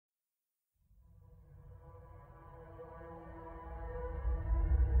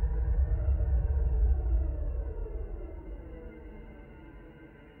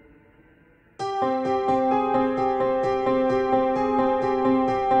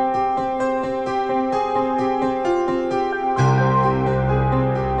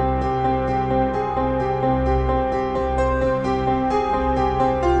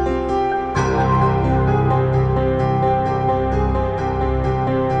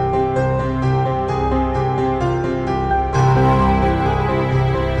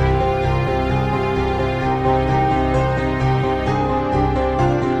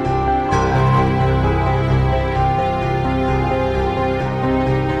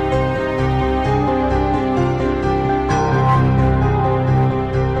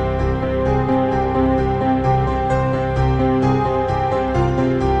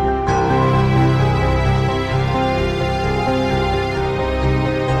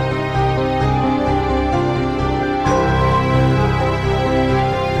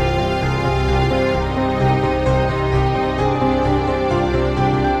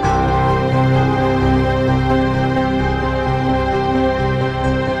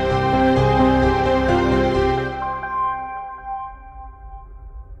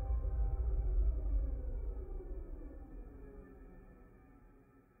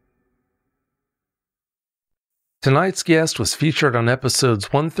Tonight's guest was featured on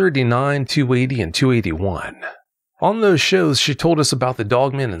episodes 139, 280, and 281. On those shows, she told us about the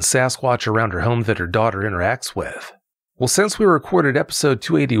Dogmen and Sasquatch around her home that her daughter interacts with. Well, since we recorded episode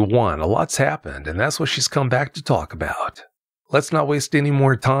 281, a lot's happened, and that's what she's come back to talk about. Let's not waste any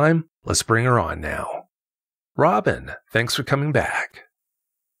more time. Let's bring her on now. Robin, thanks for coming back.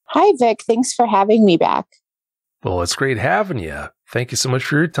 Hi, Vic. Thanks for having me back. Well, it's great having you. Thank you so much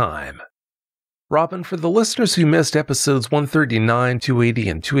for your time. Robin, for the listeners who missed episodes 139, 280,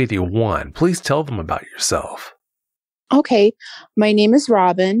 and 281, please tell them about yourself. Okay. My name is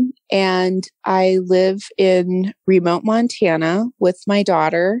Robin, and I live in remote Montana with my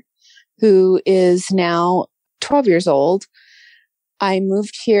daughter, who is now 12 years old. I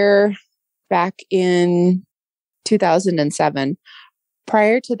moved here back in 2007.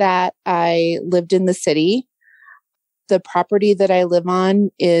 Prior to that, I lived in the city. The property that I live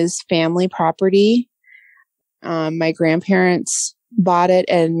on is family property. My grandparents bought it,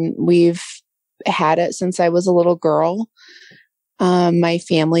 and we've had it since I was a little girl. My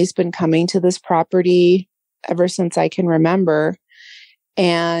family's been coming to this property ever since I can remember,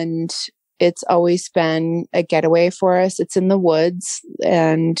 and it's always been a getaway for us. It's in the woods,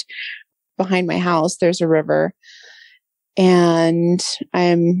 and behind my house, there's a river. And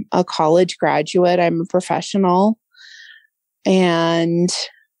I'm a college graduate. I'm a professional. And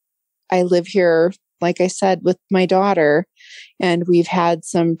I live here, like I said, with my daughter, and we've had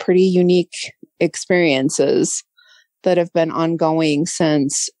some pretty unique experiences that have been ongoing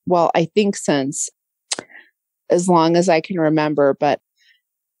since, well, I think since as long as I can remember, but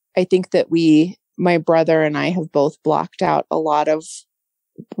I think that my brother and I have both blocked out a lot of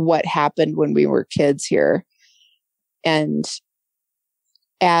what happened when we were kids here. And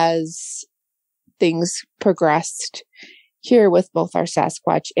as things progressed here with both our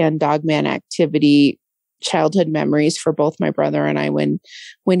Sasquatch and Dogman activity, childhood memories for both my brother and I when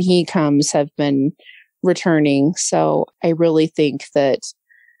he comes have been returning. So I really think that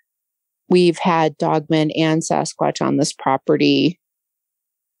we've had Dogman and Sasquatch on this property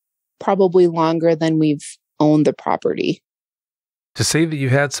probably longer than we've owned the property. To say that you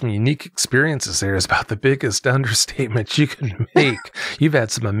had some unique experiences there is about the biggest understatement you can make. You've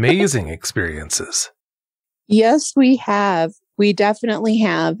had some amazing experiences. Yes, we have. We definitely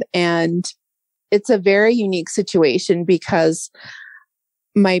have. And it's a very unique situation because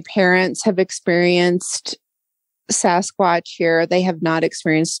my parents have experienced Sasquatch here. They have not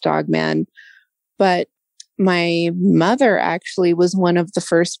experienced Dogman, but my mother actually was one of the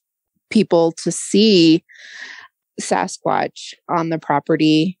first people to see Sasquatch on the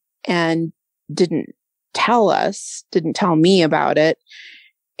property and didn't tell me about it,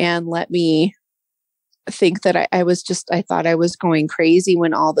 and let me think that I thought I was going crazy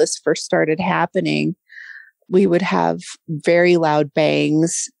when all this first started happening. We would have very loud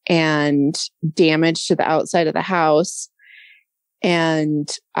bangs and damage to the outside of the house. And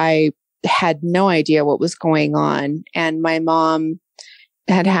I had no idea what was going on. And my mom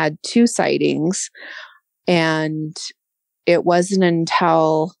had 2 sightings. And it wasn't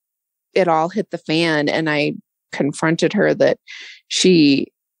until it all hit the fan and I confronted her that she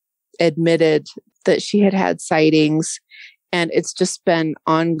admitted that she had sightings. And it's just been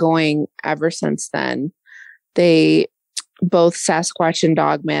ongoing ever since then. Both Sasquatch and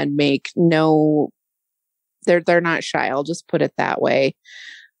Dogman they're not shy. I'll just put it that way.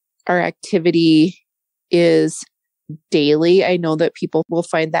 Our activity is daily. I know that people will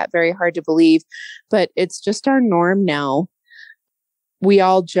find that very hard to believe, but it's just our norm now. We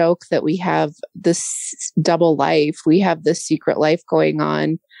all joke that we have this double life. We have this secret life going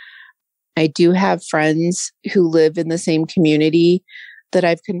on. I do have friends who live in the same community that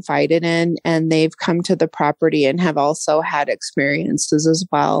I've confided in, and they've come to the property and have also had experiences as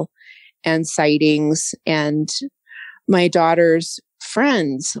well and sightings. And my daughter's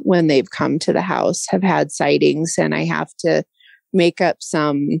friends, when they've come to the house, have had sightings, and I have to make up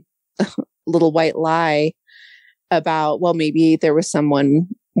some little white lie about, well, maybe there was someone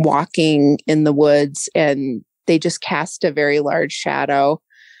walking in the woods and they just cast a very large shadow,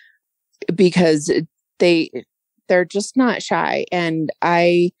 because they're just not shy. And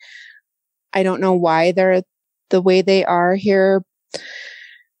I don't know why they're the way they are here.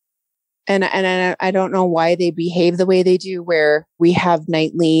 And I don't know why they behave the way they do, where we have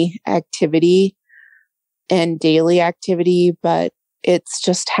nightly activity and daily activity, but it's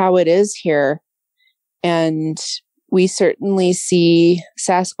just how it is here. And we certainly see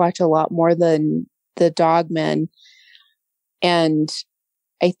Sasquatch a lot more than the Dogmen. And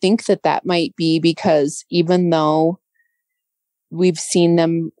I think that might be because even though we've seen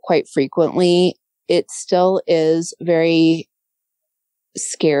them quite frequently, it still is very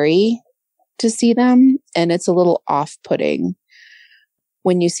scary to see them. And it's a little off-putting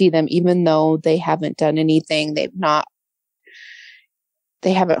when you see them, even though they haven't done anything. They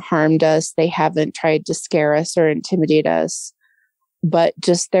haven't harmed us. They haven't tried to scare us or intimidate us. But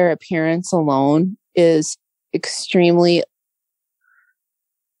just their appearance alone is extremely,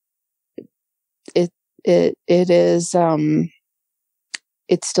 it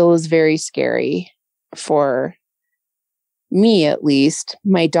still is very scary for me, at least.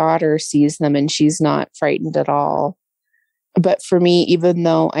 My daughter sees them and she's not frightened at all. But for me, even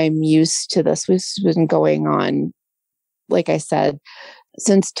though I'm used to this, this has been going on, like I said,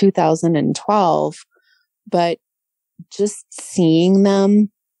 since 2012, but just seeing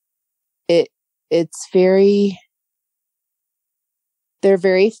them, it's very, they're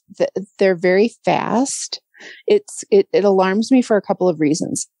very fast. It alarms me for a couple of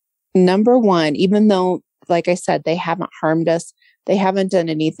reasons. Number one, even though, like I said, they haven't harmed us, they haven't done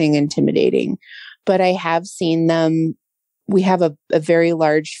anything intimidating, but I have seen them. We have a very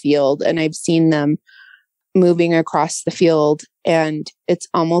large field, and I've seen them moving across the field, and it's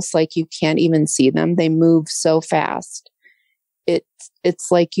almost like you can't even see them. They move so fast.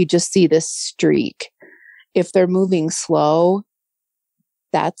 It's like you just see this streak. If they're moving slow,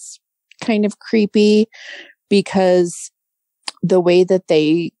 that's kind of creepy, because the way that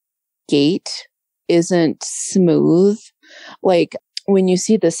they gait isn't smooth. Like when you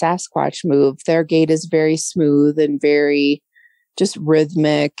see the Sasquatch move, their gait is very smooth and very just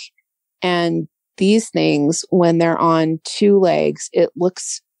rhythmic. And these things, when they're on two legs, it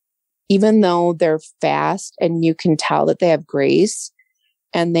looks, even though they're fast and you can tell that they have grace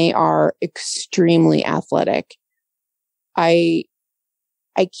and they are extremely athletic. I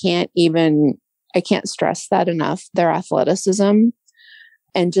can't stress that enough, their athleticism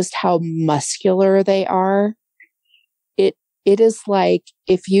and just how muscular they are. It is like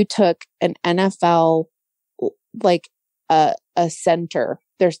if you took an NFL, like a center,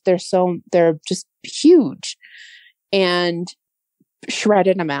 they're just huge, and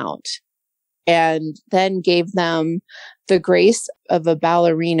shredded them out, and then gave them the grace of a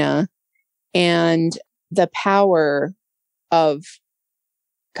ballerina and the power of,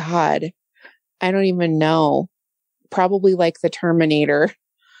 God, I don't even know, probably like the Terminator.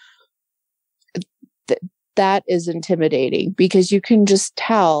 That is intimidating, because you can just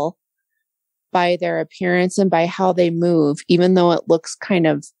tell by their appearance and by how they move, even though it looks kind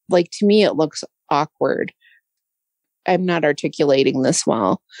of like, to me, it looks awkward. I'm not articulating this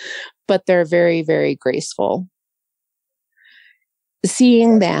well, but they're very, very graceful.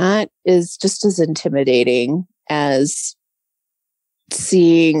 Seeing that is just as intimidating as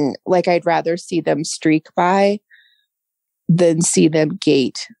seeing, like, I'd rather see them streak by than see them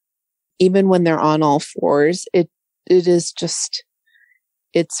gait. Even when they're on all fours, it is just,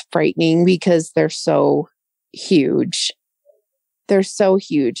 it's frightening, because they're so huge. They're so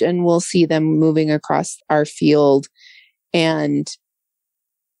huge, and we'll see them moving across our field, and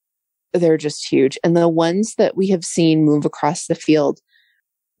they're just huge. And the ones that we have seen move across the field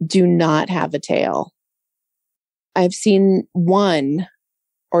do not have a tail. I've seen one,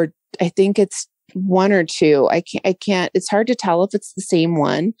 or I think it's one or two. I can't, it's hard to tell if it's the same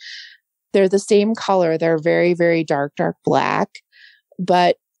one. They're the same color. They're very, very dark black,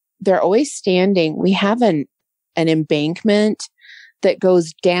 but they're always standing. We have an embankment that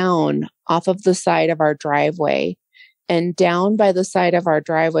goes down off of the side of our driveway. And down by the side of our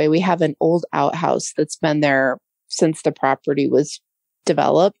driveway, we have an old outhouse that's been there since the property was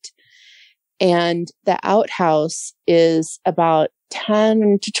developed. And the outhouse is about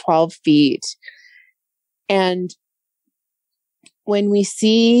 10 to 12 feet. And when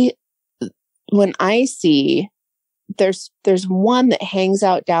I see, there's one that hangs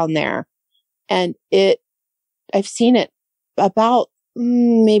out down there, and I've seen it about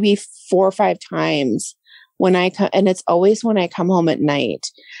maybe 4 or 5 times when I come, and it's always when I come home at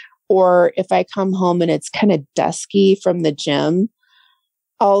night, or if I come home and it's kind of dusky from the gym,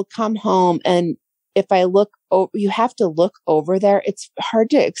 I'll come home, and if I look, you have to look over there. It's hard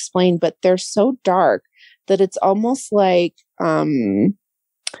to explain, but they're so dark that it's almost like,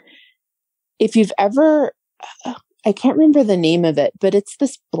 if you've ever, I can't remember the name of it, but it's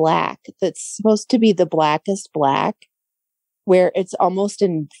this black that's supposed to be the blackest black, where it's almost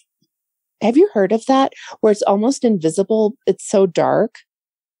have you heard of that? Where it's almost invisible. It's so dark.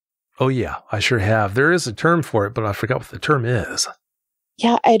 Oh yeah, I sure have. There is a term for it, but I forgot what the term is.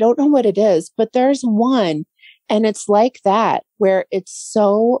 Yeah, I don't know what it is, but there's one, and it's like that, where it's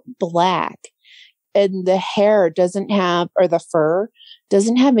so black, and the hair doesn't have, or the fur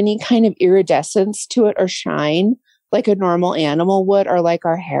doesn't have any kind of iridescence to it or shine like a normal animal would, or like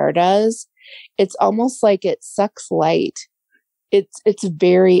our hair does. It's almost like it sucks light. It's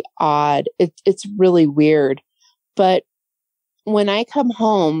very odd. It's really weird. But when I come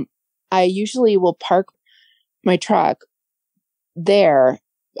home, I usually will park my truck there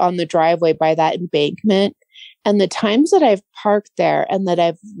on the driveway by that embankment. And the times that I've parked there and that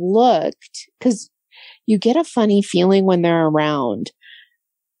I've looked, because you get a funny feeling when they're around.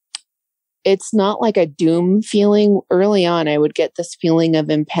 It's not like a doom feeling. Early on, I would get this feeling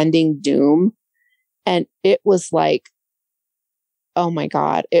of impending doom. And it was like, oh my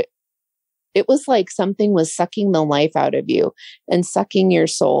God, it was like something was sucking the life out of you and sucking your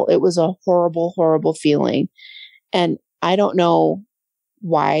soul. It was a horrible, horrible feeling. And I don't know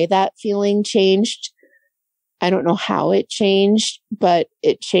why that feeling changed. I don't know how it changed, but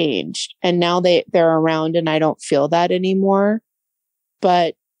it changed. And now they're around and I don't feel that anymore.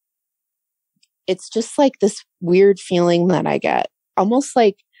 But it's just like this weird feeling that I get, almost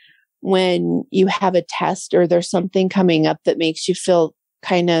like when you have a test or there's something coming up that makes you feel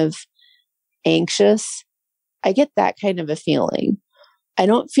kind of anxious. I get that kind of a feeling. I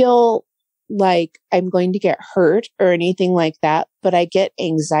don't feel like I'm going to get hurt or anything like that, but I get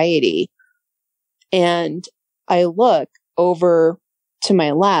anxiety. And I look over to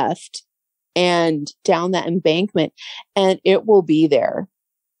my left and down that embankment, and it will be there.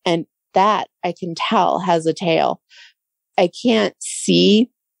 And that I can tell has a tail. I can't see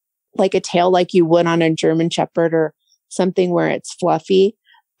like a tail like you would on a German Shepherd or something where it's fluffy,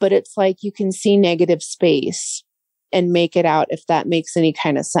 but it's like you can see negative space and make it out, if that makes any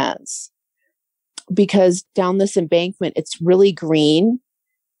kind of sense. Because down this embankment, it's really green.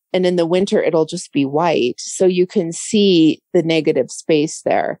 And in the winter, it'll just be white. So you can see the negative space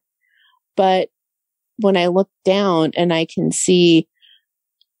there. But when I look down and I can see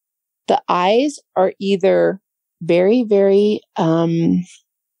the eyes are either very, very, they're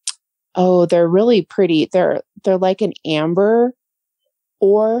really pretty. They're like an amber,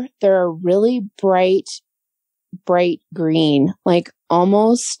 or they're a really bright green, like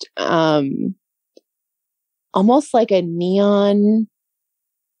almost like a neon,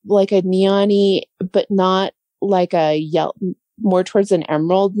 like a neon-y, but not like a yellow, more towards an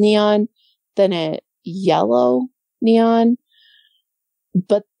emerald neon than a yellow neon.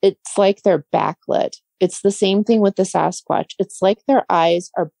 But it's like they're backlit. It's the same thing with the Sasquatch. It's like their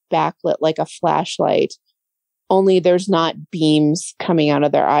eyes are backlit like a flashlight, only there's not beams coming out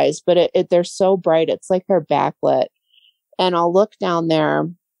of their eyes, but they're so bright. It's like they're backlit. And I'll look down there,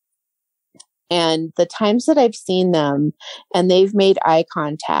 and the times that I've seen them and they've made eye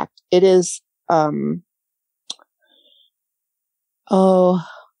contact, it is, like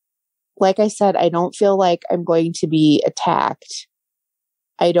I said, I don't feel like I'm going to be attacked.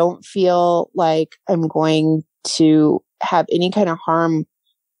 I don't feel like I'm going to have any kind of harm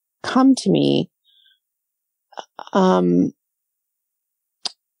come to me. The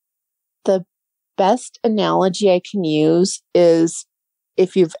best analogy I can use is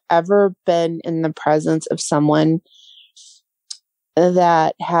if you've ever been in the presence of someone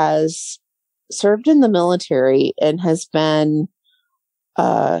that has served in the military and has been,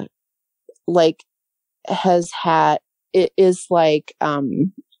 it is like,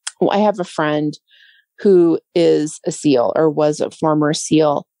 I have a friend who is a SEAL or was a former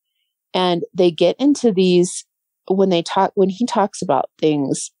SEAL, and they get into these, when he talks about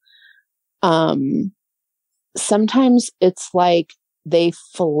things, sometimes it's like they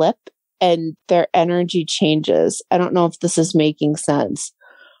flip and their energy changes. I don't know if this is making sense,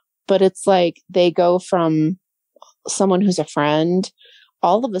 but it's like they go from someone who's a friend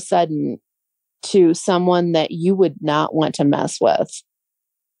all of a sudden to someone that you would not want to mess with.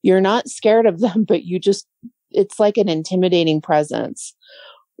 You're not scared of them, but it's like an intimidating presence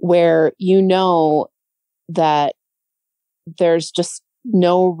where you know that there's just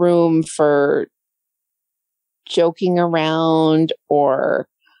no room for joking around or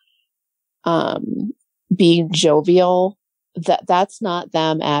being jovial. That's not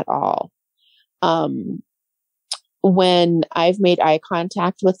them at all. When I've made eye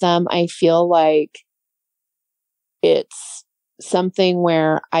contact with them, I feel like it's something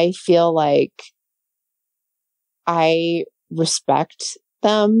where I feel like I respect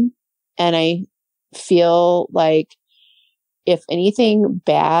them, and I feel like if anything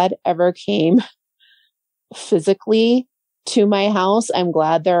bad ever came physically to my house, I'm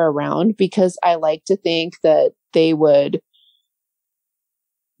glad they're around, because I like to think that they would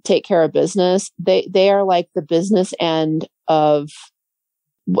take care of business. They are like the business end of,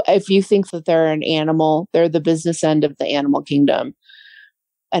 if you think that they're an animal, they're the business end of the animal kingdom.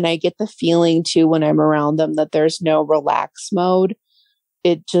 And I get the feeling too when I'm around them that there's no relax mode.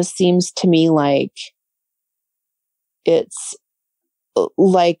 It just seems to me like it's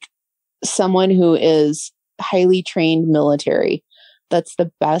like someone who is highly trained military. That's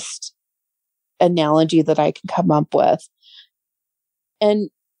the best analogy that I can come up with. And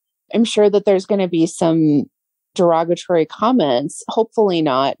I'm sure that there's going to be some derogatory comments, hopefully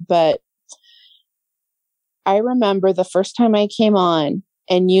not, but I remember the first time I came on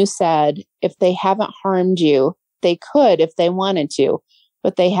and you said, if they haven't harmed you, they could if they wanted to,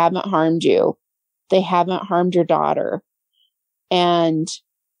 but they haven't harmed you. They haven't harmed your daughter. And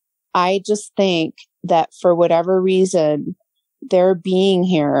I just think that for whatever reason, they're being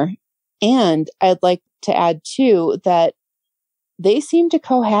here. And I'd like to add too, that they seem to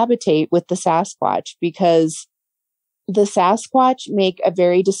cohabitate with the Sasquatch, because the Sasquatch make a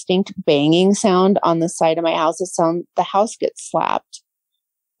very distinct banging sound on the side of my house. It sounds the house gets slapped,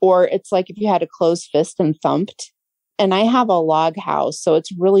 or it's like if you had a closed fist and thumped. And I have a log house, so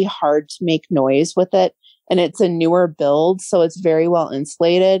it's really hard to make noise with it. And it's a newer build, so it's very well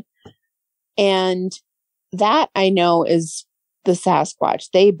insulated. And that I know is the Sasquatch.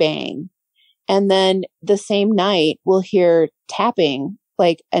 They bang. And then the same night, we'll hear tapping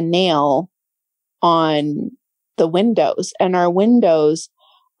like a nail on the windows. And our windows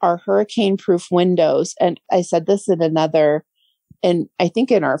are hurricane-proof windows. And I said this and I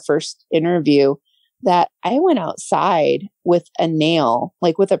think in our first interview, that I went outside with a nail,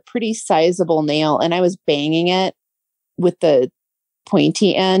 like with a pretty sizable nail, and I was banging it with the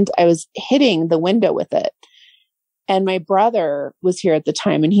pointy end. I was hitting the window with it. And my brother was here at the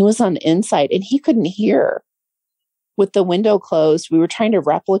time, and he was on the inside, and he couldn't hear with the window closed. We were trying to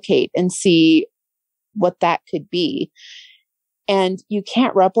replicate and see what that could be. And you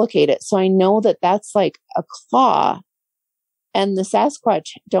can't replicate it. So I know that that's like a claw. And the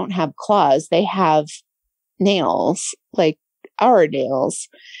Sasquatch don't have claws. They have nails, like our nails.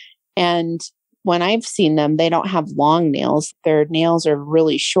 And when I've seen them, they don't have long nails. Their nails are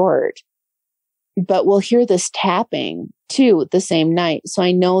really short. But we'll hear this tapping too the same night. So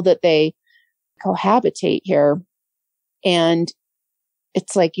I know that they cohabitate here. And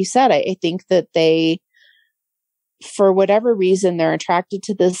it's like you said, I think that they, for whatever reason, they're attracted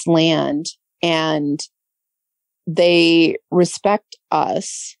to this land, and they respect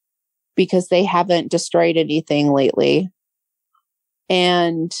us because they haven't destroyed anything lately.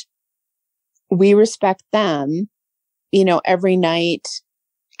 And we respect them. You know, every night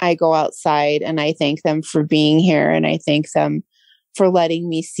I go outside and I thank them for being here, and I thank them for letting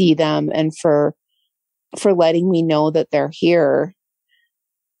me see them and for letting me know that they're here.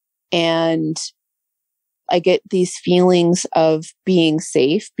 And I get these feelings of being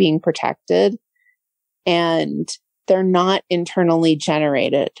safe, being protected, and they're not internally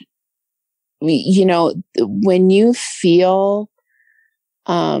generated. You know, when you feel,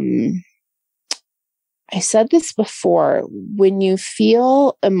 I said this before, when you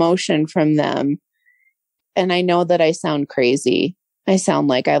feel emotion from them, and I know that I sound crazy, I sound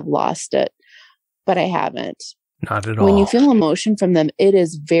like I've lost it, but I haven't. Not at all. When you feel emotion from them, it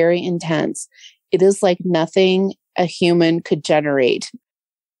is very intense. It is like nothing a human could generate.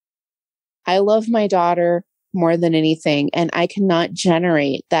 I love my daughter more than anything, and I cannot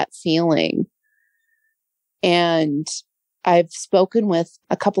generate that feeling. And I've spoken with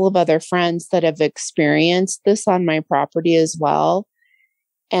a couple of other friends that have experienced this on my property as well.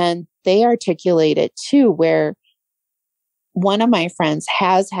 And they articulate it too, where one of my friends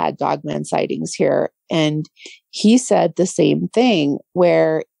has had Dogman sightings here. And he said the same thing,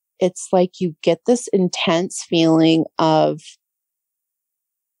 where it's like you get this intense feeling of,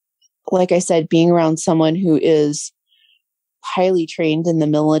 like I said, being around someone who is highly trained in the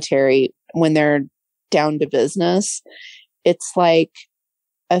military when they're down to business. It's like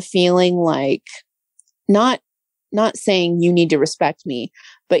a feeling like not saying you need to respect me,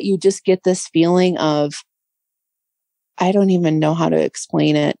 but you just get this feeling of, I don't even know how to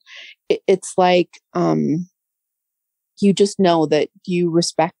explain it. It's like, you just know that you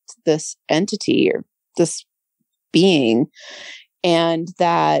respect this entity or this being, and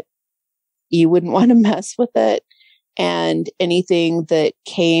that you wouldn't want to mess with it. And anything that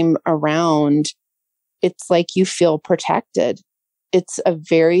came around, it's like you feel protected. It's a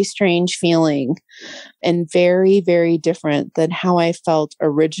very strange feeling, and very, very different than how I felt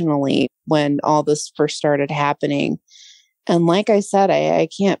originally when all this first started happening. And like I said, I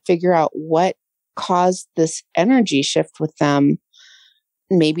can't figure out what caused this energy shift with them.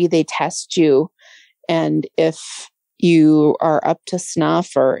 Maybe they test you, and if you are up to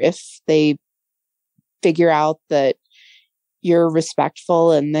snuff, or if they figure out that you're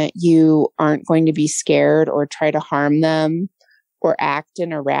respectful and that you aren't going to be scared or try to harm them or act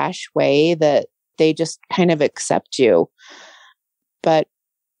in a rash way, that they just kind of accept you. But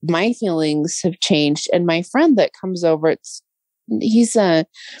my feelings have changed. And my friend that comes over, he's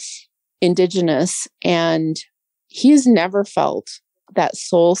indigenous, and he's never felt that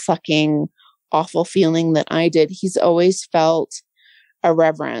soul-sucking, awful feeling that I did. He's always felt a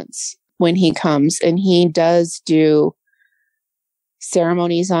reverence when he comes, and he does do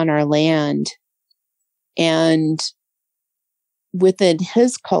ceremonies on our land. And within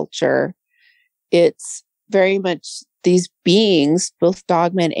his culture, it's very much, these beings, both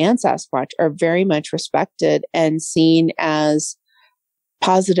Dogman and Sasquatch, are very much respected and seen as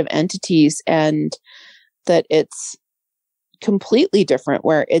positive entities, and that it's completely different,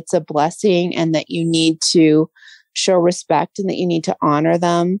 where it's a blessing and that you need to show respect and that you need to honor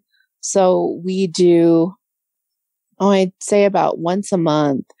them. So we do, I'd say about once a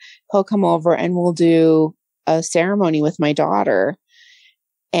month, he'll come over and we'll do a ceremony with my daughter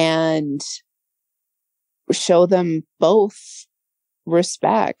and show them both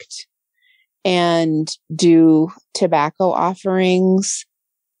respect and do tobacco offerings,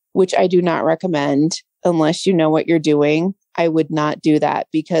 which I do not recommend unless you know what you're doing. I would not do that,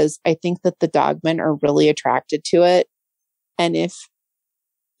 because I think that the Dogmen are really attracted to it. And if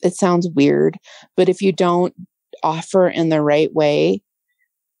it sounds weird, but if you don't offer in the right way,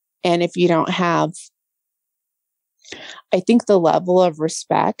 and if you don't have, I think, the level of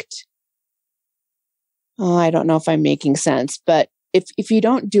respect, I don't know if I'm making sense, but if you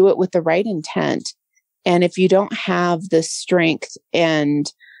don't do it with the right intent, and if you don't have the strength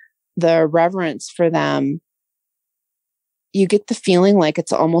and the reverence for them, you get the feeling like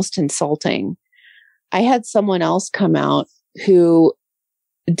it's almost insulting. I had someone else come out who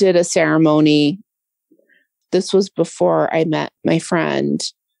did a ceremony. This was before I met my friend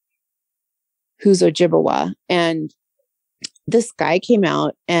who's Ojibwa. And this guy came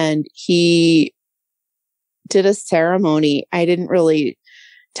out and he did a ceremony. I didn't really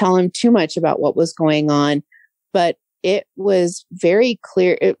tell him too much about what was going on, but it was very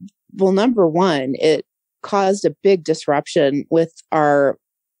clear. Well, number one, it caused a big disruption with I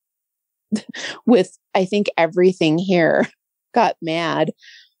think everything here got mad,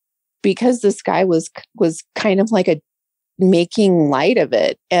 because this guy was kind of like making light of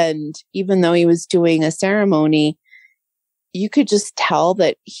it. And even though he was doing a ceremony, you could just tell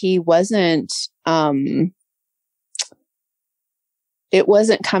that he wasn't, it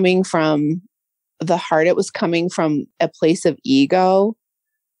wasn't coming from the heart. It was coming from a place of ego.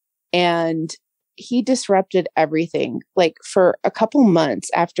 And he disrupted everything. Like, for a couple months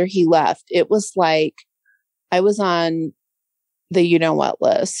after he left, it was like I was on the you-know-what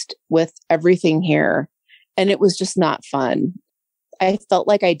list with everything here. And it was just not fun. I felt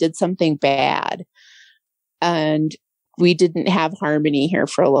like I did something bad. And we didn't have harmony here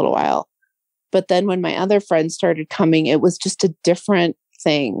for a little while. But then when my other friends started coming, it was just a different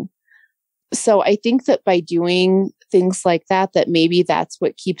thing. So I think that by doing things like that, that maybe that's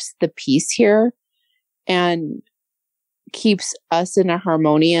what keeps the peace here and keeps us in a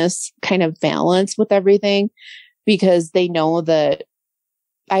harmonious kind of balance with everything, because they know that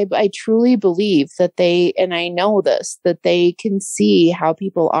I truly believe that and I know this, that they can see how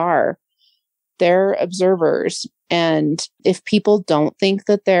people are. They're observers. And if people don't think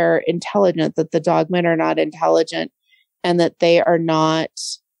that they're intelligent, that the Dogmen are not intelligent, and that they are not,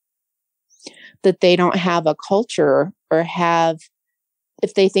 that they don't have a culture, or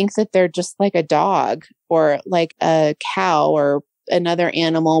if they think that they're just like a dog or like a cow or another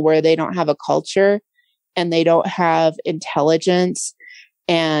animal where they don't have a culture and they don't have intelligence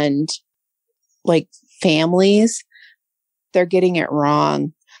and like families, they're getting it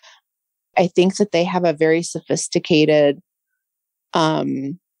wrong. I think that they have a very sophisticated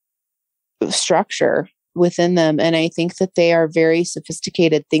structure within them. And I think that they are very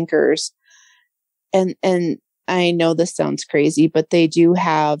sophisticated thinkers. And I know this sounds crazy, but they do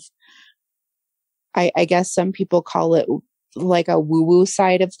have, I guess some people call it like a woo-woo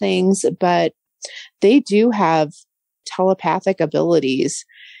side of things, but they do have telepathic abilities.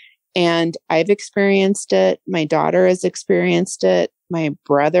 And I've experienced it. My daughter has experienced it. My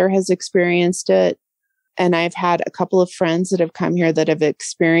brother has experienced it. And I've had a couple of friends that have come here that have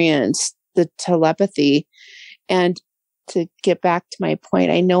experienced the telepathy. And to get back to my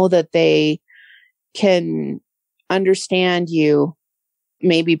point, I know that they can understand you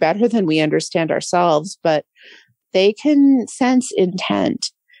maybe better than we understand ourselves, but they can sense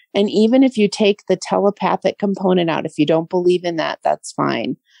intent. And even if you take the telepathic component out, if you don't believe in that, that's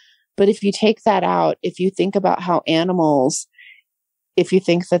fine. But if you take that out, if you think about how animals if you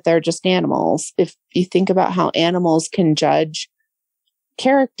think that they're just animals. If you think about how animals can judge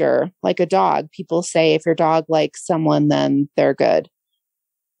character, like a dog, people say if your dog likes someone, then they're good.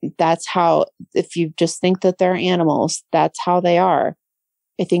 That's how, if you just think that they're animals, that's how they are.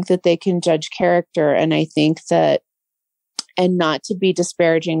 I think that they can judge character. And I think that, and not to be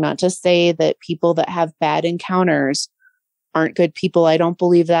disparaging, not to say that people that have bad encounters aren't good people. I don't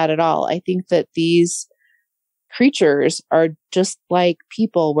believe that at all. I think that these creatures are just like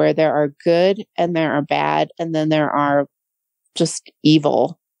people, where there are good and there are bad, and then there are just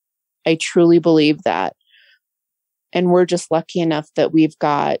evil. I truly believe that. And we're just lucky enough that we've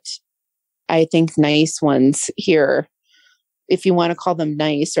got, I think, nice ones here. If you want to call them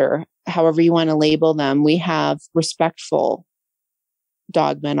nice, or however you want to label them, we have respectful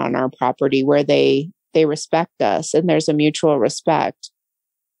dogmen on our property where they respect us and there's a mutual respect.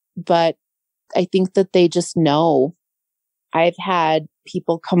 But I think that they just know. I've had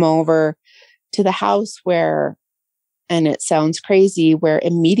people come over to the house where, and it sounds crazy, where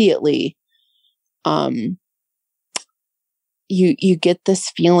immediately you get this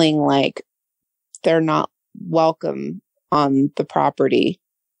feeling like they're not welcome on the property.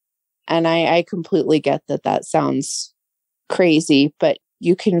 And I completely get that that sounds crazy, but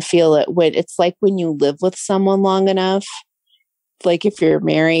you can feel it when it's like when you live with someone long enough, like if you're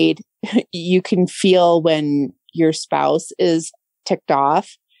married, you can feel when your spouse is ticked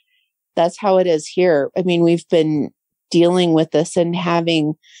off. That's how it is here. I mean, we've been dealing with this and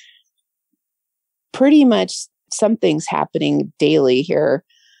having pretty much something's happening daily here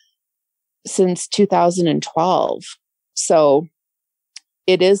since 2012. So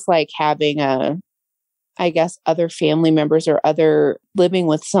it is like having I guess, other family members or other living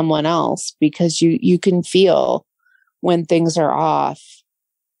with someone else, because you can feel when things are off.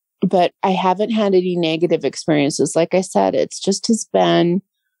 But I haven't had any negative experiences. Like I said, it's just has been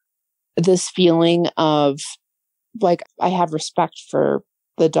this feeling of like, I have respect for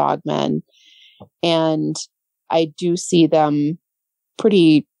the dogmen, and I do see them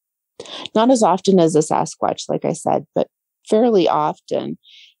pretty, not as often as a Sasquatch, like I said, but fairly often.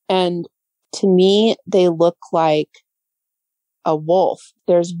 And to me, they look like a wolf.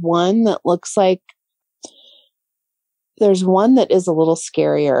 There's one that is a little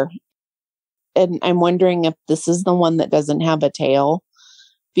scarier. And I'm wondering if this is the one that doesn't have a tail,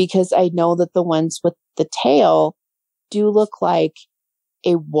 because I know that the ones with the tail do look like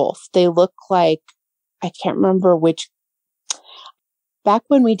a wolf. They look like, I can't remember which. Back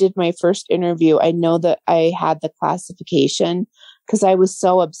when we did my first interview, I know that I had the classification because I was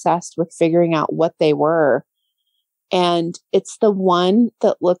so obsessed with figuring out what they were. And it's the one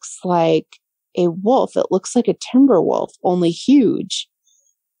that looks like a wolf. It looks like a timberwolf, only huge.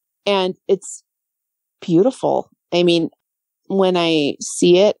 And it's beautiful. I mean, when I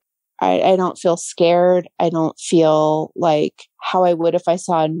see it, I don't feel scared. I don't feel like how I would if I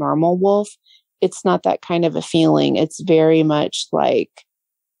saw a normal wolf. It's not that kind of a feeling. It's very much like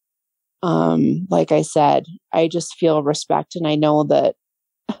I said, I just feel respect. And I know that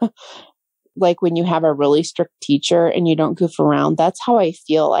like when you have a really strict teacher and you don't goof around, that's how I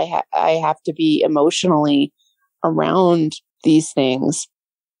feel. I have to be emotionally around these things.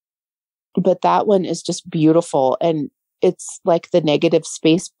 But that one is just beautiful. And it's like the negative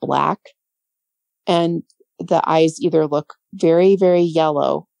space black. And the eyes either look very, very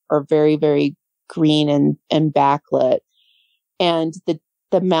yellow or very, very green and backlit. And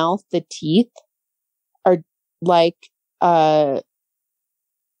the mouth, the teeth are like, they're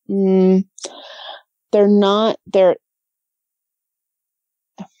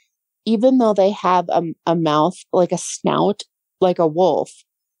even though they have a mouth, like a snout, like a wolf,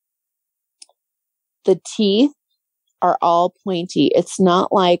 the teeth are all pointy. It's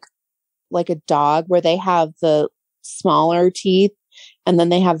not like a dog where they have the smaller teeth and then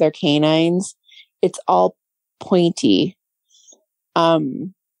they have their canines. It's all pointy.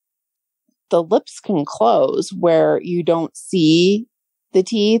 The lips can close where you don't see the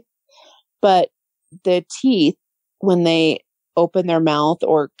teeth, but the teeth, when they open their mouth,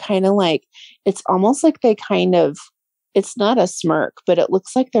 or kind of like, it's almost like they kind of, it's not a smirk, but it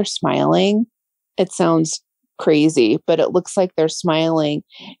looks like they're smiling. It sounds crazy, but it looks like they're smiling,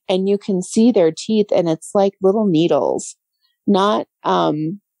 and you can see their teeth, and it's like little needles. Not,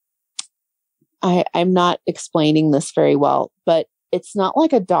 I'm not explaining this very well, but it's not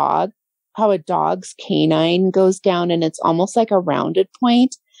like a dog, how a dog's canine goes down and it's almost like a rounded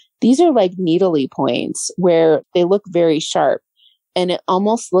point. These are like needly points where they look very sharp, and it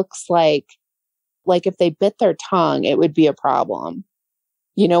almost looks like if they bit their tongue, it would be a problem.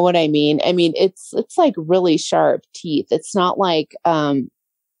 You know what I mean? I mean, it's like really sharp teeth. It's not like,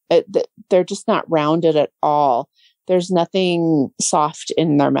 they're just not rounded at all. There's nothing soft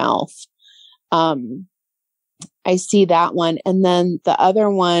in their mouth. I see that one. And then the other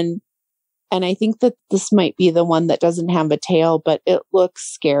one, and I think that this might be the one that doesn't have a tail, but it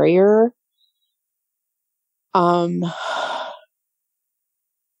looks scarier.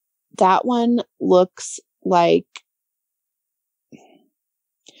 That one looks like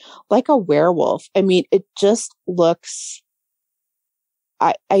a werewolf. I mean, it just looks,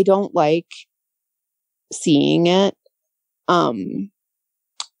 I don't like seeing it.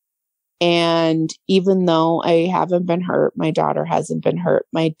 And even though I haven't been hurt, my daughter hasn't been hurt,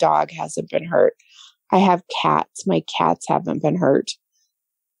 my dog hasn't been hurt. I have cats. My cats haven't been hurt.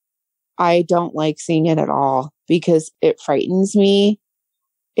 I don't like seeing it at all because it frightens me.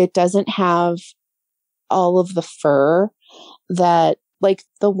 It doesn't have all of the fur that, like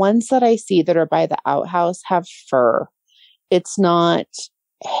the ones that I see that are by the outhouse have fur. It's not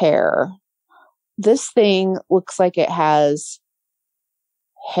hair. This thing looks like it has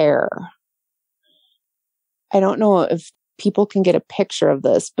hair. I don't know if people can get a picture of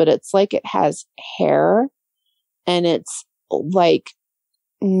this, but it's like it has hair, and it's like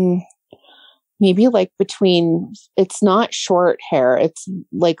maybe like between, it's not short hair. It's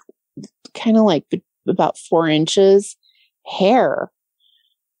like kind of like about 4 inches hair.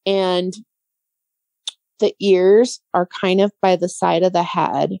 And the ears are kind of by the side of the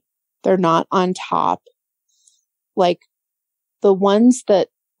head. They're not on top. Like the ones that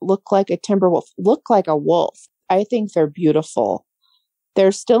look like a timberwolf look like a wolf. I think they're beautiful.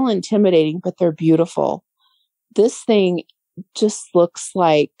 They're still intimidating, but they're beautiful. This thing just looks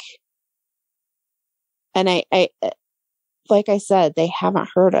like, and I like I said, they haven't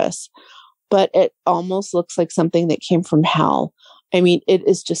hurt us, but it almost looks like something that came from hell. I mean, it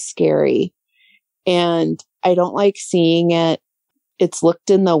is just scary. And I don't like seeing it. It's looked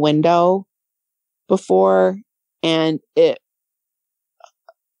in the window before, and it,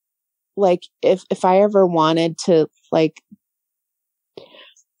 like, if I ever wanted to like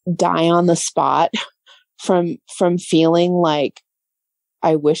die on the spot from feeling like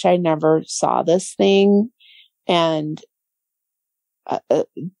I wish I never saw this thing, and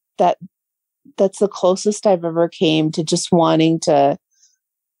that's the closest I've ever came to just wanting to,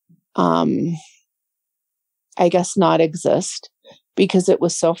 I guess, not exist, because it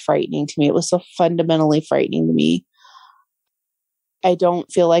was so frightening to me. It was so fundamentally frightening to me. I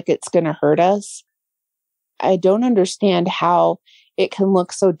don't feel like it's going to hurt us. I don't understand how it can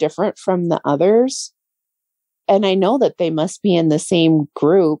look so different from the others. And I know that they must be in the same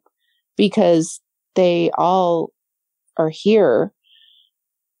group because they all are here.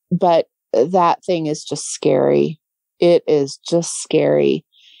 But that thing is just scary. It is just scary.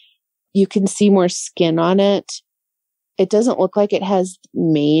 You can see more skin on it. It doesn't look like it has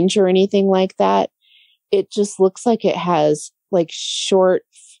mange or anything like that. It just looks like it has like short,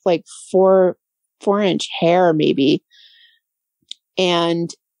 like 4-inch hair maybe.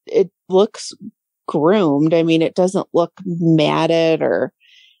 And it looks groomed. I mean, it doesn't look matted or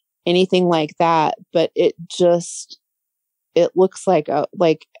anything like that, but it looks like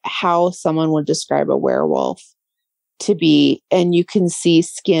how someone would describe a werewolf to be. And you can see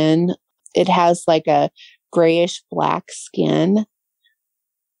skin. It has like a grayish black skin,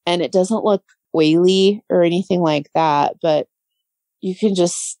 and it doesn't look oily or anything like that, but you can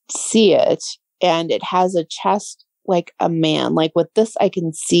just see it. And it has a chest like a man. Like with this, I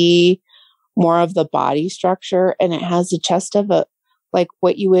can see more of the body structure, and it has a chest of like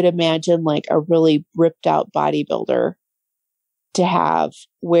what you would imagine like a really ripped out bodybuilder to have,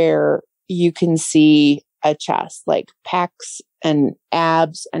 where you can see a chest, like pecs and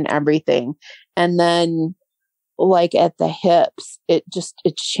abs and everything. And then like at the hips, it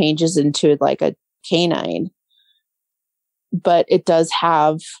changes into like a canine. But it does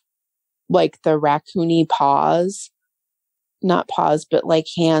have like the raccoony paws, not paws, but like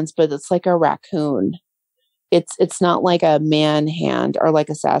hands, but it's like a raccoon. It's not like a man hand or like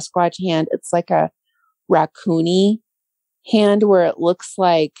a Sasquatch hand. It's like a raccoony hand, where it looks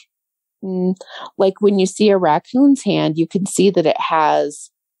like when you see a raccoon's hand, you can see that it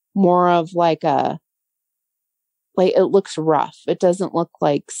has more of like it looks rough. It doesn't look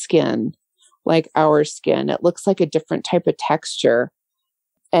like skin, like our skin. It looks like a different type of texture.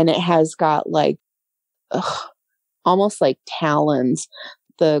 And it has got like, almost like talons.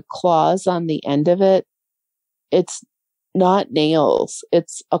 The claws on the end of it, it's not nails.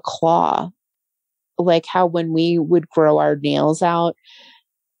 It's a claw. Like how when we would grow our nails out,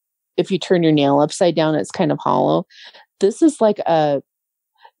 if you turn your nail upside down, it's kind of hollow. This is like a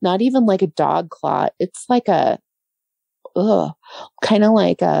not even like a dog claw. It's like kind of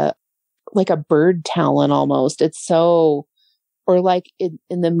like a bird talon almost. It's so, or like in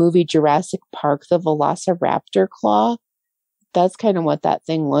the movie Jurassic Park, the Velociraptor claw. That's kind of what that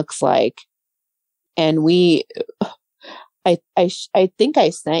thing looks like. And I think I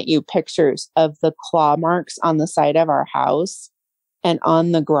sent you pictures of the claw marks on the side of our house and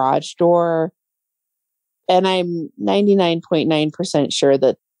on the garage door. And I'm 99.9% sure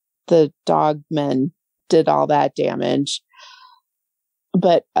that the Dogmen did all that damage.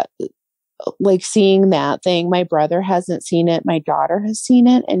 But like seeing that thing, my brother hasn't seen it. My daughter has seen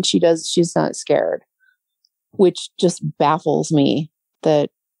it and she's not scared, which just baffles me that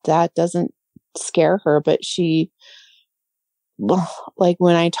doesn't scare her. But like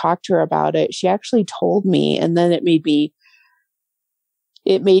when I talked to her about it, she actually told me, and then it made me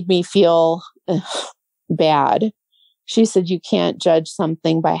feel bad. She said, you can't judge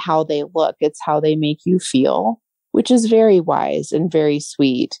something by how they look. It's how they make you feel, which is very wise and very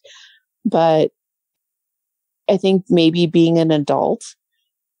sweet. But I think maybe being an adult,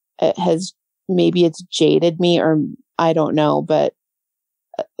 maybe it's jaded me, or I don't know, but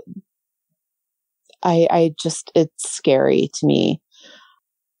I just, it's scary to me.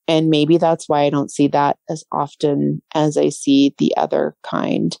 And maybe that's why I don't see that as often as I see the other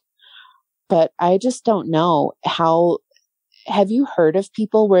kind. But I just don't know have you heard of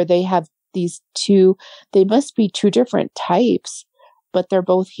people where they have these they must be two different types, but they're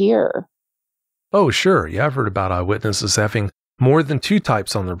both here? Oh, sure. Yeah, I've heard about eyewitnesses having more than two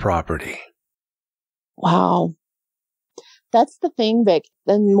types on their property. Wow. That's the thing, Vic,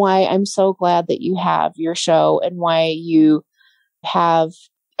 and why I'm so glad that you have your show and why you have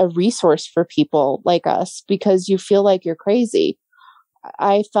a resource for people like us, because you feel like you're crazy.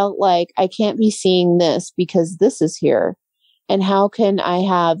 I felt like I can't be seeing this because this is here. And how can I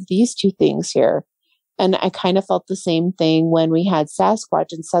have these two things here? And I kind of felt the same thing when we had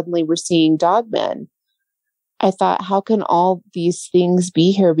Sasquatch and suddenly we're seeing Dogmen. I thought, how can all these things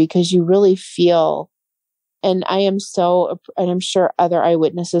be here? Because you really feel, and and I'm sure other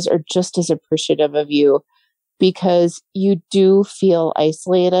eyewitnesses are just as appreciative of you, because you do feel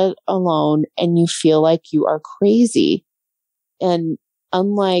isolated, alone, and you feel like you are crazy. And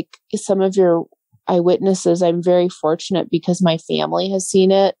unlike some of your eyewitnesses, I'm very fortunate because my family has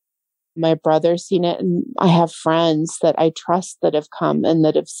seen it. My brother's seen it, and I have friends that I trust that have come and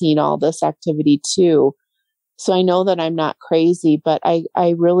that have seen all this activity too. So I know that I'm not crazy, but I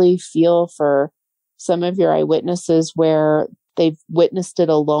really feel for some of your eyewitnesses where they've witnessed it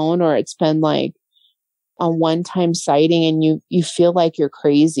alone, or it's been like a one-time sighting and you feel like you're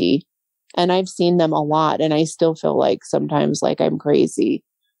crazy. And I've seen them a lot, and I still feel like sometimes like I'm crazy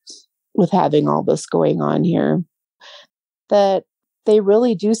with having all this going on here. That they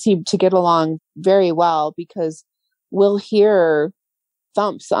really do seem to get along very well, because we'll hear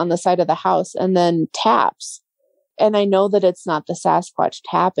thumps on the side of the house and then taps. And I know that it's not the Sasquatch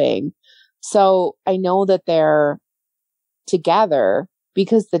tapping. So I know that they're together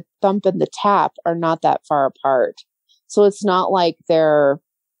because the thump and the tap are not that far apart. So it's not like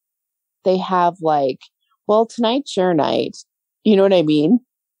they have like, well, tonight's your night. You know what I mean?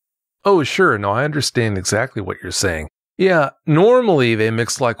 Oh, sure. No, I understand exactly what you're saying. Yeah, normally they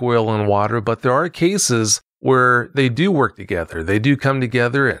mix like oil and water, but there are cases where they do work together. They do come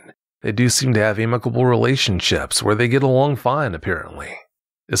together and they do seem to have amicable relationships where they get along fine, apparently.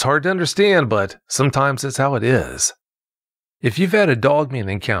 It's hard to understand, but sometimes it's how it is. If you've had a Dogman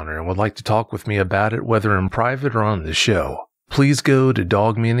encounter and would like to talk with me about it, whether in private or on the show, please go to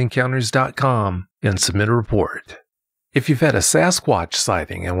dogmenencounters.com and submit a report. If you've had a Sasquatch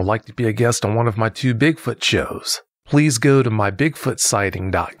sighting and would like to be a guest on one of my 2 Bigfoot shows, please go to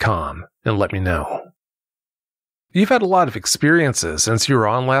mybigfootsighting.com and let me know. You've had a lot of experiences since you were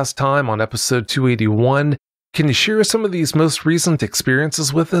on last time on episode 281. Can you share some of these most recent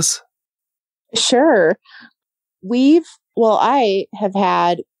experiences with us? Sure. I have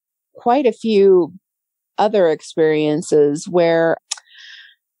had quite a few other experiences where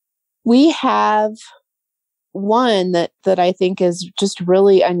we have one that I think is just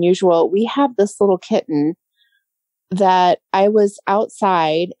really unusual. We have this little kitten that I was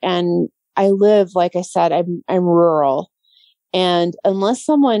outside, and I live, like I said, I'm rural. And unless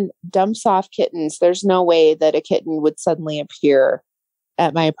someone dumps off kittens, there's no way that a kitten would suddenly appear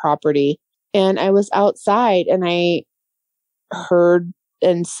at my property. And I was outside and I heard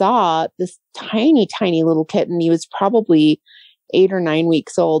and saw this tiny, tiny little kitten. He was probably 8 or 9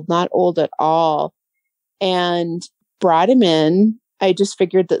 weeks old, not old at all, and brought him in. I just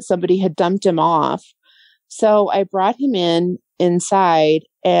figured that somebody had dumped him off. So I brought him in, inside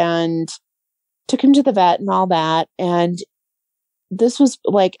and took him to the vet and all that. And this was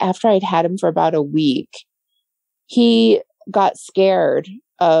like after I'd had him for about a week. He got scared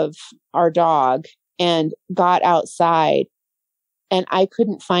of our dog and got outside, and I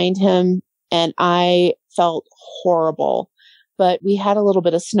couldn't find him, and I felt horrible. But we had a little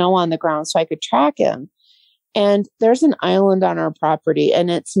bit of snow on the ground so I could track him. And there's an island on our property, and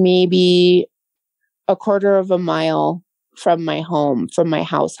it's maybe a quarter of a mile from my home, from my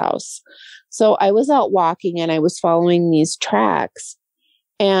house. So I was out walking and I was following these tracks,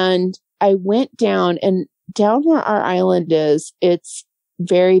 and I went down, and down where our island is, it's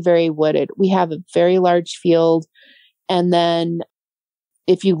very, very wooded. We have a very large field. And then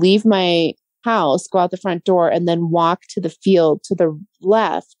if you leave my house, go out the front door and then walk to the field to the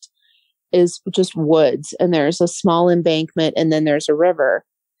left is just woods. And there's a small embankment, and then there's a river.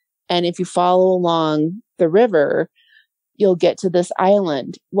 And if you follow along the river, you'll get to this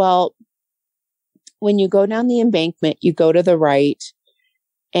island. Well, when you go down the embankment, you go to the right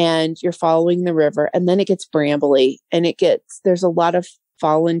and you're following the river, and then it gets brambly, and there's a lot of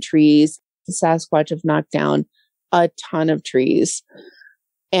fallen trees. The Sasquatch have knocked down a ton of trees.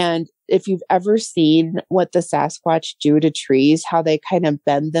 And if you've ever seen what the Sasquatch do to trees, how they kind of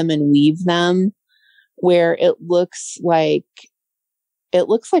bend them and weave them, where it looks like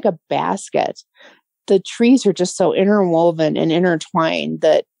a basket. The trees are just so interwoven and intertwined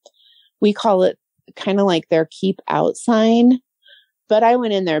that we call it kind of like their keep out sign. But I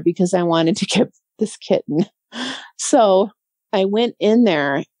went in there because I wanted to get this kitten. So I went in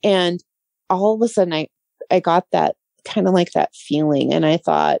there, and all of a sudden I got that kind of like that feeling. And I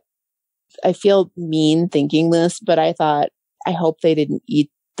thought, I feel mean thinking this, but I thought, I hope they didn't eat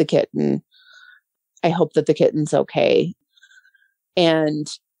the kitten. I hope that the kitten's okay. And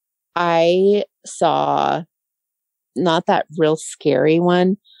I saw not that real scary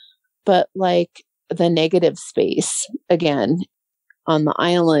one, but like the negative space again on the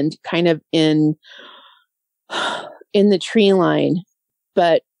island, kind of in the tree line,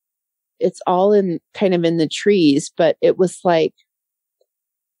 but it's all in kind of in the trees, but it was like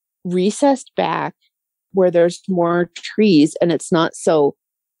recessed back where there's more trees, and it's not so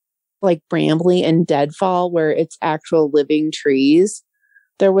like brambly and deadfall where it's actual living trees.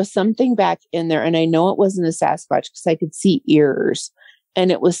 There was something back in there, and I know it wasn't a Sasquatch because I could see ears,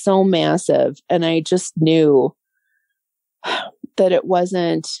 and it was so massive, and I just knew that it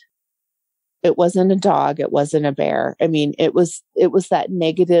wasn't a dog, it wasn't a bear. I mean, it was that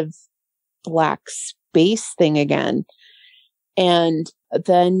negative black space thing again. And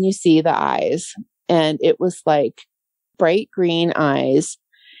then you see the eyes, and it was like bright green eyes,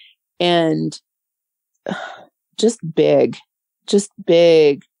 and just big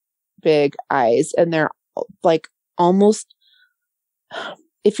eyes. And they're like almost,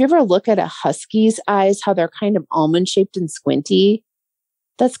 if you ever look at a husky's eyes, how they're kind of almond shaped and squinty,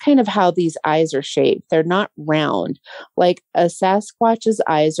 that's kind of how these eyes are shaped. They're not round. Like a Sasquatch's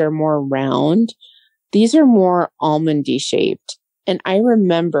eyes are more round. These are more almondy shaped. And I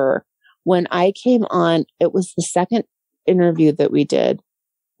remember when I came on, it was the second interview that we did.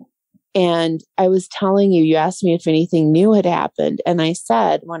 And I was telling you asked me if anything new had happened. And I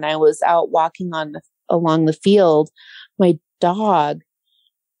said, when I was out walking along the field, my dog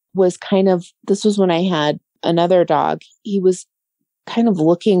was this was when I had another dog. He was kind of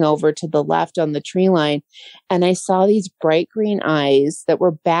looking over to the left on the tree line, and I saw these bright green eyes that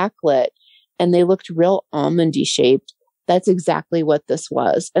were backlit, and they looked real almondy shaped. That's exactly what this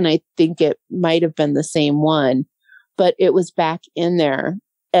was. And I think it might have been the same one, but it was back in there.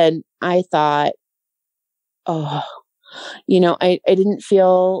 And I thought, oh, I didn't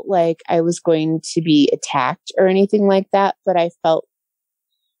feel like I was going to be attacked or anything like that, but I felt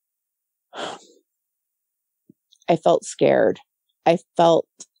scared. I felt,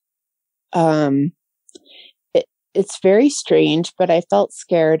 it's very strange, but I felt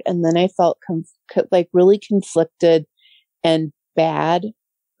scared. And then I felt like really conflicted and bad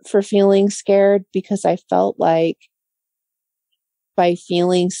for feeling scared, because I felt like by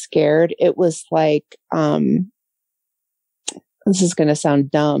feeling scared, it was like, this is going to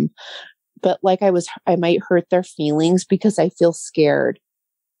sound dumb, but like I might hurt their feelings because I feel scared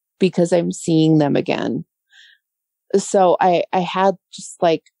because I'm seeing them again. So I had just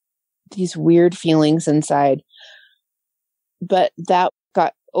like these weird feelings inside, but that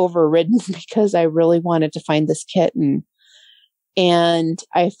got overridden because I really wanted to find this kitten. And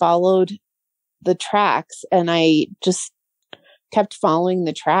I followed the tracks, and I just kept following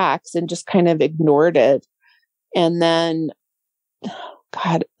the tracks and just kind of ignored it. And then,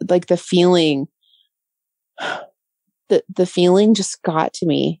 God, like the feeling the feeling just got to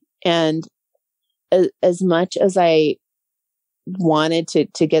me. And as much as I wanted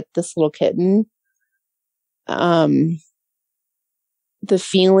to get this little kitten, the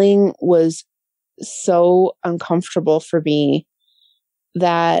feeling was so uncomfortable for me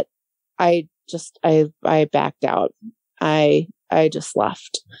that I backed out. I just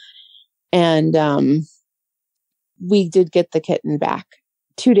left. And we did get the kitten back.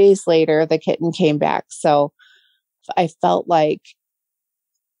 2 days later, the kitten came back. So I felt like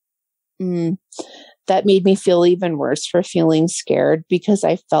that made me feel even worse for feeling scared, because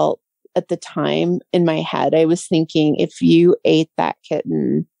I felt at the time in my head, I was thinking, if you ate that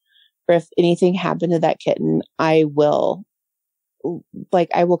kitten or if anything happened to that kitten, I will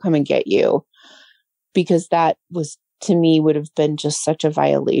come and get you, because that was, to me, would have been just such a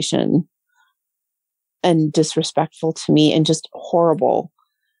violation and disrespectful to me and just horrible.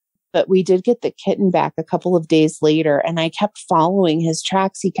 But we did get the kitten back a couple of days later, and I kept following his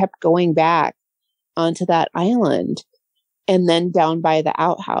tracks. He kept going back onto that island and then down by the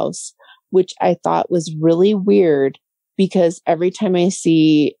outhouse, which I thought was really weird, because every time I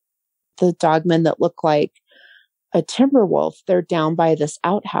see the dogmen that look like a timberwolf, they're down by this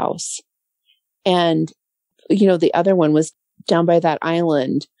outhouse. And, the other one was down by that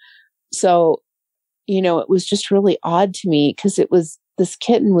island. So, it was just really odd to me, because this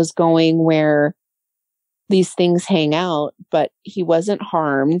kitten was going where these things hang out, but he wasn't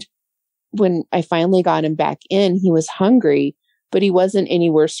harmed. When I finally got him back in, he was hungry, but he wasn't any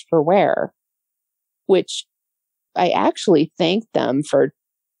worse for wear, which I actually thanked them for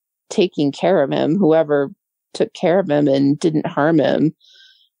taking care of him, whoever took care of him and didn't harm him,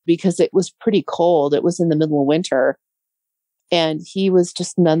 because it was pretty cold. It was in the middle of winter, and he was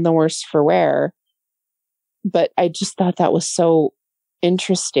just none the worse for wear. But I just thought that was so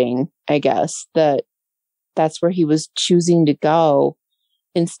interesting, I guess, that's where he was choosing to go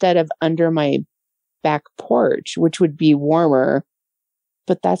instead of under my back porch, which would be warmer,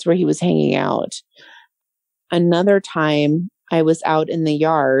 but that's where he was hanging out. Another time I was out in the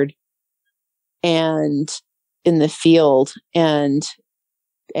yard and in the field, and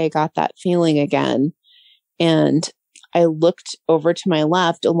I got that feeling again. And I looked over to my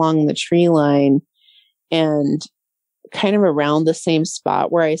left along the tree line, and kind of around the same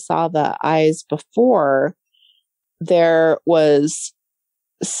spot where I saw the eyes before, there was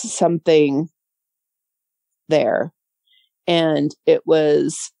something there. And it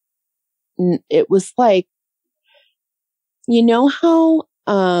was like, how,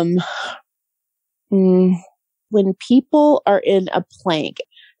 when people are in a plank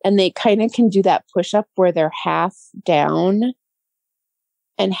and they kind of can do that push up where they're half down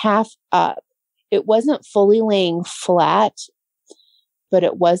and half up. It wasn't fully laying flat, but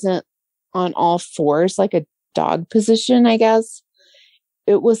it wasn't on all fours, like a dog position, I guess.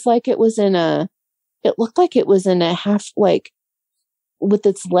 It was like it looked like it was in a half, like with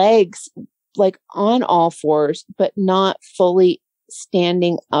its legs, like on all fours, but not fully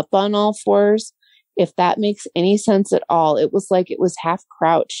standing up on all fours. If that makes any sense at all, it was like it was half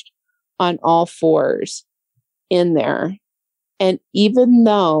crouched on all fours in there. And even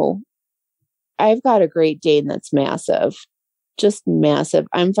though I've got a Great Dane that's massive, just massive.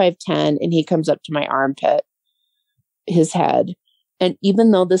 I'm 5'10", and he comes up to my armpit, his head. And even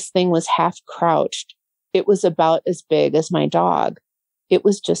though this thing was half crouched, it was about as big as my dog. It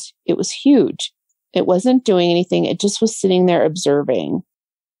was huge. It wasn't doing anything. It just was sitting there observing.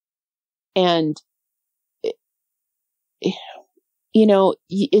 And, it's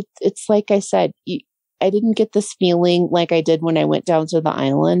like I said, I didn't get this feeling like I did when I went down to the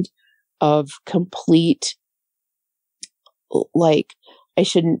island of complete, like, I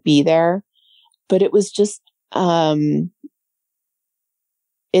shouldn't be there. But it was just,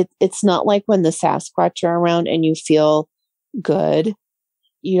 it's not like when the Sasquatch are around and you feel good.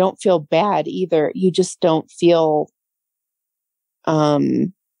 You don't feel bad either. You just don't feel,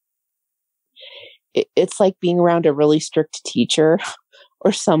 it's like being around a really strict teacher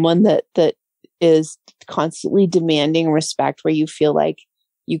or someone that is constantly demanding respect, where you feel like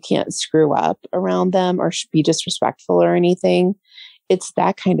you can't screw up around them or be disrespectful or anything. It's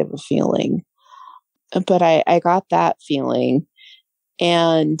that kind of a feeling. But I got that feeling.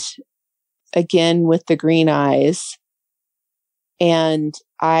 And again, with the green eyes, and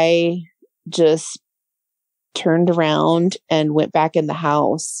I just turned around and went back in the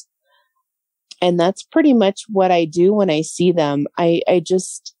house. And that's pretty much what I do when I see them. I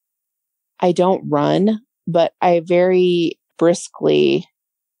don't run, but I very briskly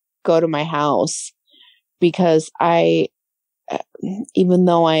go to my house, because even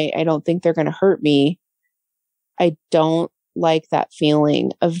though I don't think they're going to hurt me, I don't like that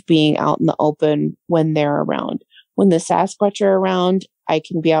feeling of being out in the open when they're around. When the Sasquatch are around, I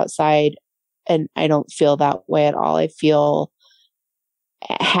can be outside and I don't feel that way at all. I feel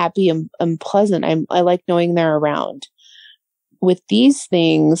happy and pleasant. I like knowing they're around. With these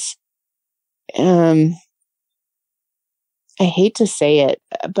things, I hate to say it,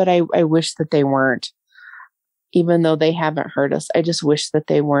 but I wish that they weren't. Even though they haven't hurt us, I just wish that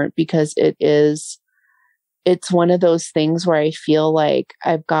they weren't, because it's one of those things where I feel like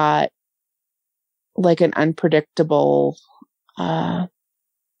I've got like an unpredictable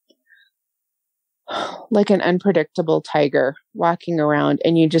tiger walking around,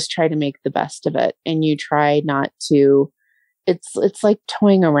 and you just try to make the best of it, and you try not to. It's like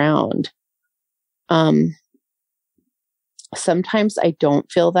toying around. Sometimes I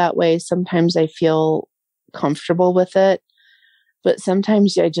don't feel that way. Sometimes I feel comfortable with it, but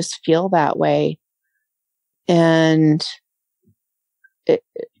sometimes I just feel that way. And I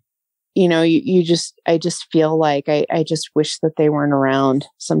just feel like I just wish that they weren't around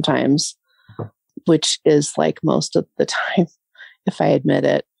sometimes, which is like most of the time, if I admit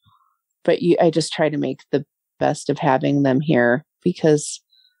it. But I just try to make the best of having them here, because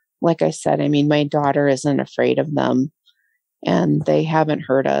like I said, I mean, my daughter isn't afraid of them and they haven't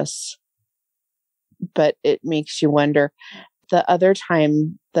hurt us, but it makes you wonder. The other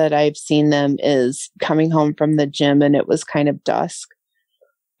time that I've seen them is coming home from the gym, and it was kind of dusk,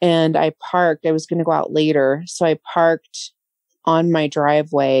 and I was going to go out later. So I parked on my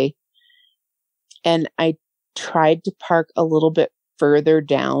driveway, and I tried to park a little bit further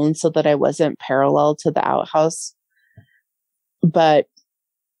down so that I wasn't parallel to the outhouse. But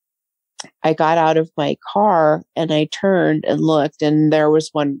I got out of my car and I turned and looked, and there was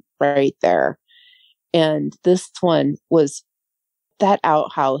one right there. And this one was that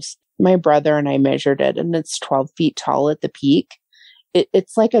outhouse. My brother and I measured it, and it's 12 feet tall at the peak.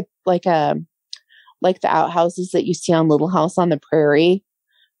 It's like the outhouses that you see on Little House on the Prairie,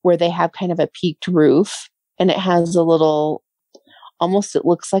 where they have kind of a peaked roof, and it has a little, almost, it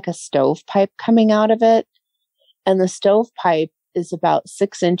looks like a stovepipe coming out of it. And the stovepipe is about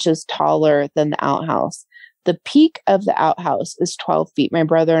 6 inches taller than the outhouse. The peak of the outhouse is 12 feet. My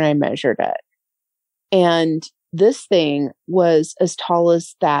brother and I measured it. And this thing was as tall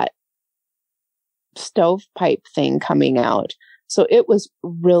as that stovepipe thing coming out. So it was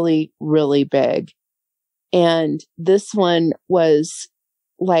really, really big. And this one was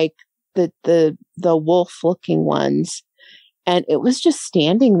like the wolf looking ones. And it was just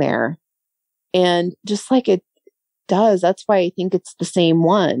standing there. And just like it does, that's why I think it's the same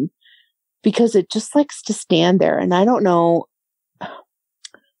one, because it just likes to stand there. And I don't know,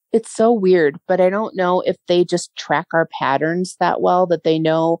 it's so weird, but I don't know if they just track our patterns that well that they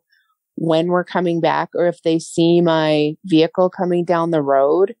know when we're coming back, or if they see my vehicle coming down the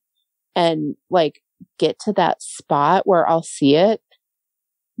road and like get to that spot where I'll see it.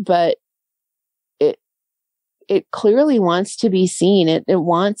 But it clearly wants to be seen. It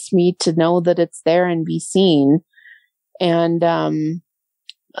wants me to know that it's there and be seen. And,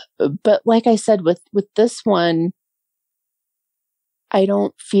 but like I said, with this one, I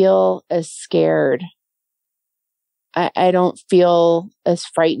don't feel as scared. I don't feel as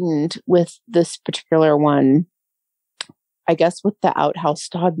frightened with this particular one. I guess with the outhouse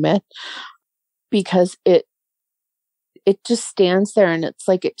Dogman, because it just stands there, and it's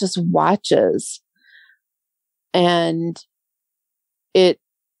like it just watches, and it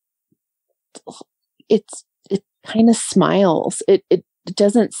kind of smiles. It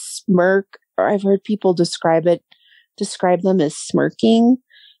doesn't smirk, or I've heard people describe them as smirking.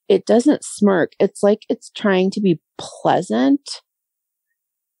 It doesn't smirk. It's like it's trying to be pleasant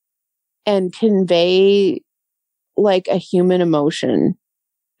and convey like a human emotion.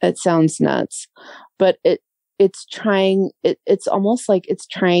 It sounds nuts, but it's trying, it's almost like it's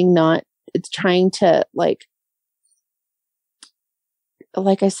trying to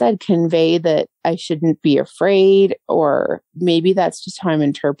like I said, convey that I shouldn't be afraid, or maybe that's just how I'm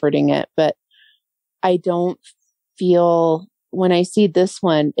interpreting it. But I don't feel, when I see this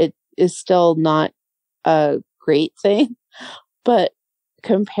one, it is still not a great thing, but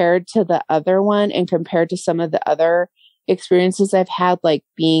compared to the other one, and compared to some of the other experiences I've had, like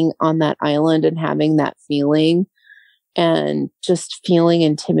being on that island and having that feeling and just feeling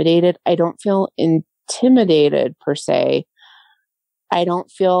intimidated. I don't feel intimidated per se. I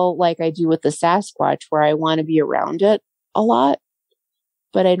don't feel like I do with the Sasquatch, where I want to be around it a lot,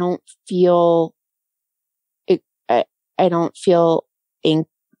 but I don't feel it. I don't feel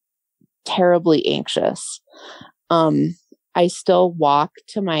terribly anxious. I still walk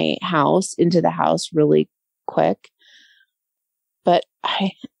to my house, into the house really quick. But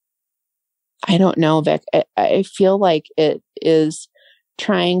I don't know, Vic. I feel like it is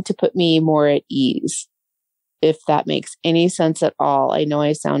trying to put me more at ease, if that makes any sense at all. I know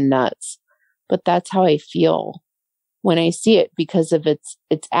I sound nuts, but that's how I feel when I see it because of its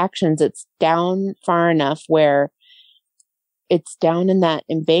actions. It's down far enough where it's down in that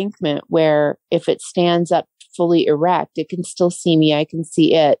embankment where if it stands up fully erect, it can still see me. I can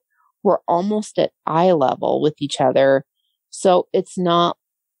see it. We're almost at eye level with each other. So it's not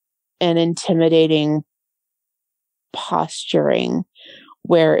an intimidating posturing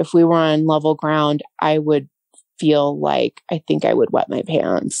where if we were on level ground, I would feel like I think I would wet my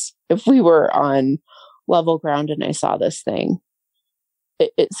pants if we were on level ground and I saw this thing.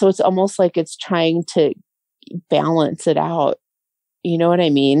 So it's almost like it's trying to balance it out. You know what I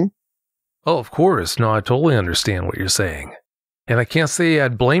mean? Oh, of course. No, I totally understand what you're saying. And I can't say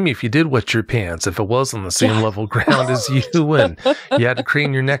I'd blame you if you did wet your pants if it was on the same level ground as you and you had to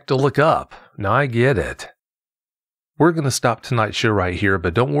crane your neck to look up. No, I get it. We're going to stop tonight's show right here,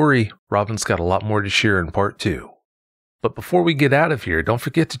 but don't worry, Robin's got a lot more to share in part 2. But before we get out of here, don't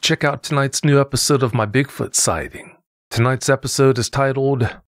forget to check out tonight's new episode of my Bigfoot sighting. Tonight's episode is titled,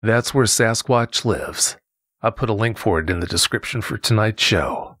 That's Where Sasquatch Lives. I put a link for it in the description for tonight's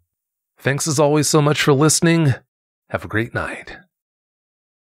show. Thanks as always so much for listening. Have a great night.